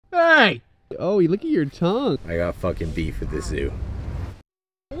Hey! Oh, look at your tongue. I got fucking beef at the zoo.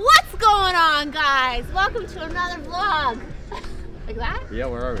 What's going on, guys? Welcome to another vlog. Like that? Yeah,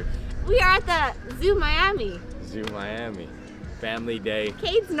 where are we? We are at the Zoo Miami. Zoo Miami. Family day.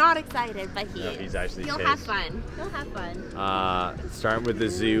 Kade's not excited, but he is. He's actually He'll pissed. have fun. He'll have fun. Starting with the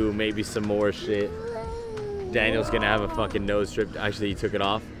zoo, maybe some more shit. Daniel's gonna have a fucking nose strip. Actually, he took it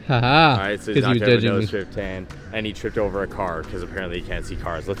off. Haha. Alright, so he's not gonna have a nose strip tan. And he tripped over a car because apparently he can't see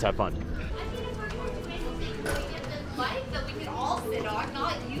cars. Let's have fun. That we can all sit on,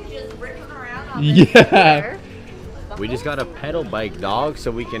 not you just ripping around on Yeah. We just got a pedal bike, dog, so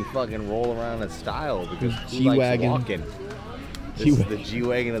we can fucking roll around in style because who likes G-Wagon. walking? This is the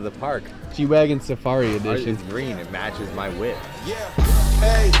G-Wagon of the park. G-Wagon Safari Edition. It's green, it matches my whip. Yeah,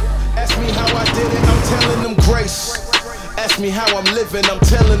 hey, ask me how I did it, I'm telling them grace. Ask me how I'm living, I'm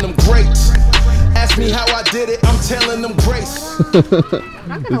telling them great. Ask me how I did it, I'm telling them grace. I'm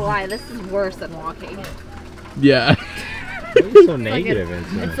not gonna lie, this is worse than walking. Yeah. You're so negative.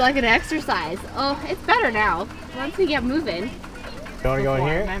 It's like an exercise. Oh, it's better now. Once we get moving. You wanna go in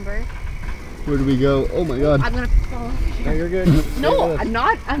here? Remember? Where do we go? Oh my god. I'm gonna fall. No, you're good. No, I'm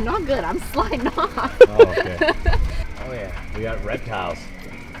not good. I'm sliding off. Oh, okay. Oh yeah, we got reptiles.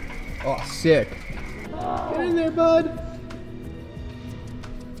 Oh, sick. Get in there, bud.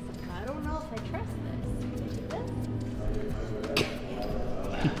 I don't know if I trust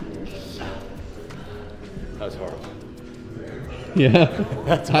this. That was horrible. Yeah.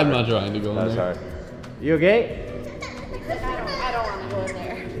 I'm not trying to go in That's there. hard. You okay? I don't want to go in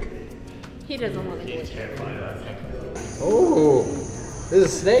there. He doesn't want to go in there. Oh, there's a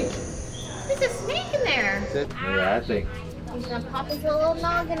snake. There's a snake in there. Look at that thing. He's gonna pop his little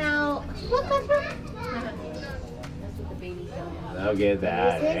noggin out. Look, look, look. That's what the baby's doing. Look at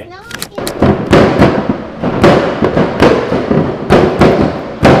that, His eh? noggin.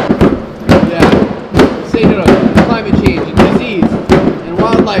 Yeah. Say no to climate change and disease and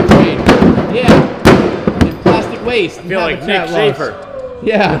wildlife trade. Yeah. And plastic waste. I feel like Nick Schaefer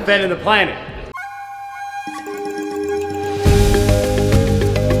Yeah. defending the planet.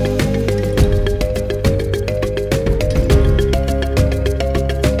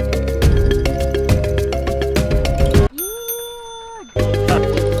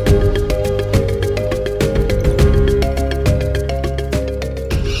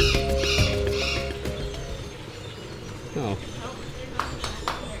 Oh.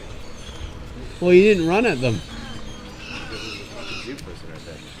 Well, you didn't run at them.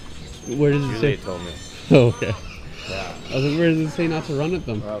 Where does it Julia say? told me. Oh, okay. Yeah. I was like, where does it say not to run at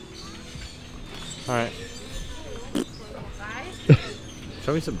them? All right.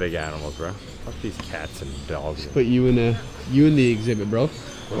 Show me some big animals, bro. Fuck these cats and dogs. Put you in the exhibit, bro.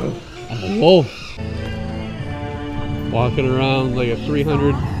 Oh. Walking around like a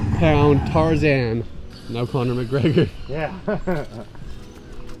 300-pound Tarzan. Now Conor McGregor. Yeah.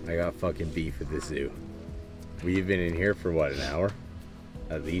 I got fucking beef at the zoo. We've been in here for what, an hour?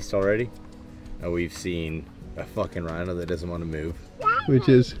 At least already? And we've seen a fucking rhino that doesn't want to move. Which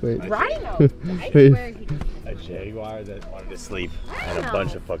is, wait. Rhino. I Wait. swear he A jaguar that wanted to sleep. And a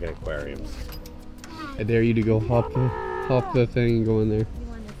bunch of fucking aquariums. I dare you to go hop the thing and go in there. You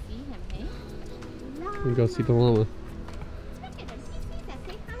want to see him, hey? And go see the llama. Look at him.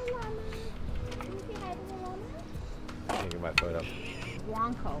 Say hi, llama. Can you say hi to the llama? Can't get my foot up.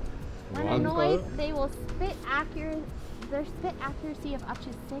 Bronco. When Bronco? annoyed, they will spit their spit accuracy of up to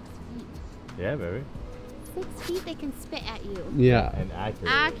 6 feet. Yeah, baby. 6 feet they can spit at you. Yeah. And accurately.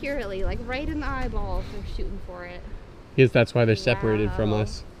 Accurately, like right in the eyeball if they're shooting for it. Yes, that's why they're separated from Wow.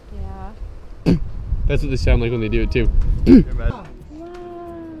 us. Yeah. That's what they sound like when they do it too. Wow.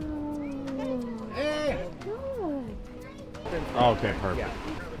 Oh, okay, perfect.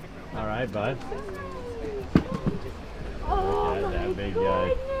 All right, bud. Oh Yeah, my that big guy.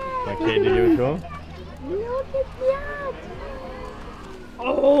 goodness. That kid to do it to him? Look at that.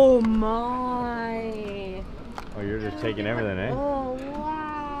 Oh my. Oh, you're just taking everything, eh? Oh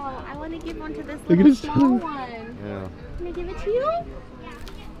wow. I want to give one to this Look at little his small tongue. one. Yeah. Can I give it to you? I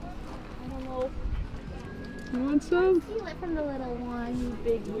don't know. You want some? Steal it from the little one, you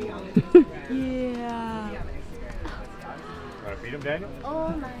big wheel. Yeah. Want to feed him, Daniel? Oh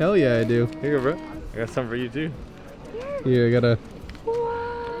my. Hell yeah, I do. Here you go, bro. I got some for you, too. Here, I gotta.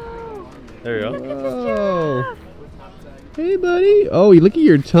 Wow. There you go. Look at this Oh. giraffe. Hey, buddy. Oh, you look at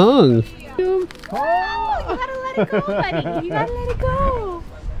your tongue. Oh, you gotta let it go, buddy. You gotta let it go.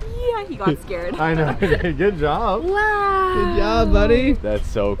 Yeah, he got scared. I know. Good job. Wow. Good job, buddy. That's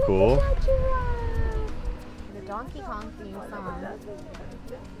so cool. Look at that giraffe. The Donkey Kong theme song.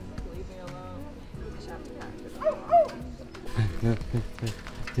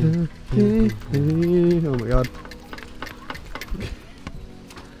 Oh my god.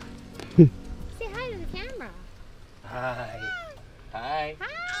 Say hi to the camera. Hi. Hi.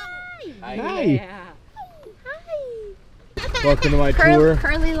 Hi. Hi. Yeah. Hi. Welcome to my tour.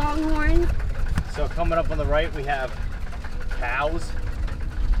 Curly longhorns. So coming up on the right, we have cows,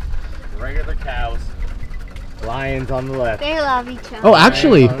 regular cows, lions on the left. They love each other. Oh,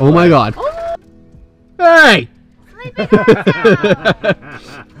 actually, oh my god. Oh, Hey! sleeping outside.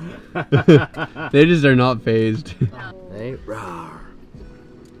 They just are not phased. Hey, rawr.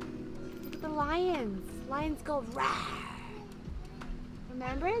 The lions. Lions go rawr.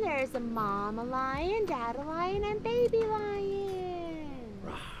 Remember, there's a mama lion, dad lion, and baby lion.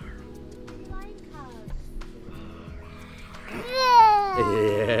 Lion cubs.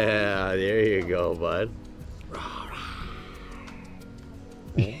 Yeah, there you go, bud.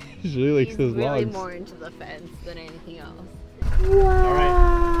 He really likes He's those really logs. more into the fence than anything else. All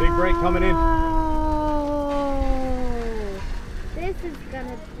right, big break coming in. Oh, this is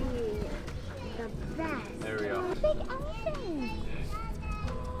gonna be the best. There we go. Big elephant.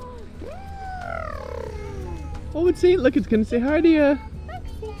 Oh, it's saying, look, it's gonna say hi to you. Look,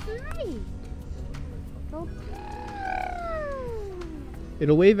 say hi. Go.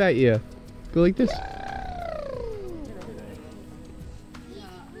 It'll wave at you. Go like this.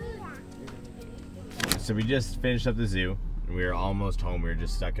 So we just finished up the zoo. We were almost home. We were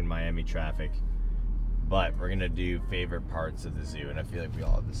just stuck in Miami traffic. But we're gonna do favorite parts of the zoo, and I feel like we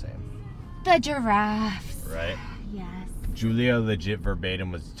all have the same. The giraffes. Right? Yes. Julia legit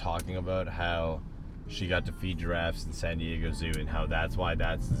verbatim was talking about how she got to feed giraffes in San Diego Zoo and how that's why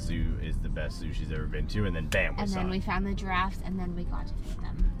that's the zoo is the best zoo she's ever been to, and then bam, we And saw then it. we found the giraffes, and then we got to feed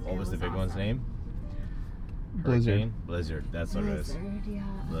them. What It was the big one's awesome. name? Blizzard. Hurricane? Blizzard, that's what it is. Blizzard, yeah.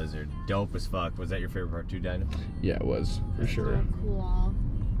 Blizzard. Dope as fuck. Was that your favorite part too, Daniel? Yeah, it was, for sure. So cool.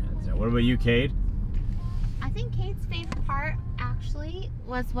 That's it. What about you, Kade? I think Kate's favorite part actually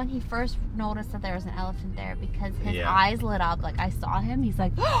was when he first noticed that there was an elephant there, because his Yeah. eyes lit up. Like, I saw him, he's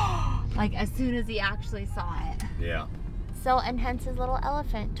like, like as soon as he actually saw it. Yeah. So, and hence his little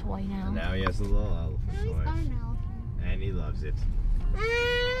elephant toy now. Now he has a little Now he's elephant got toy. an elephant. And he loves it.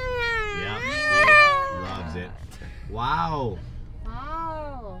 Yeah, he loves it. Wow.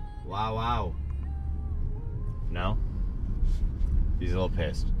 Wow. Wow, wow. No? He's a little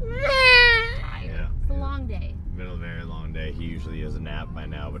pissed. Yeah. It's a long day. Been a very long day. He usually has a nap by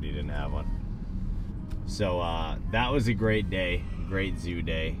now, but he didn't have one. So that was a great day. Great zoo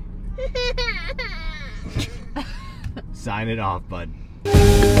day. Sign it off, bud.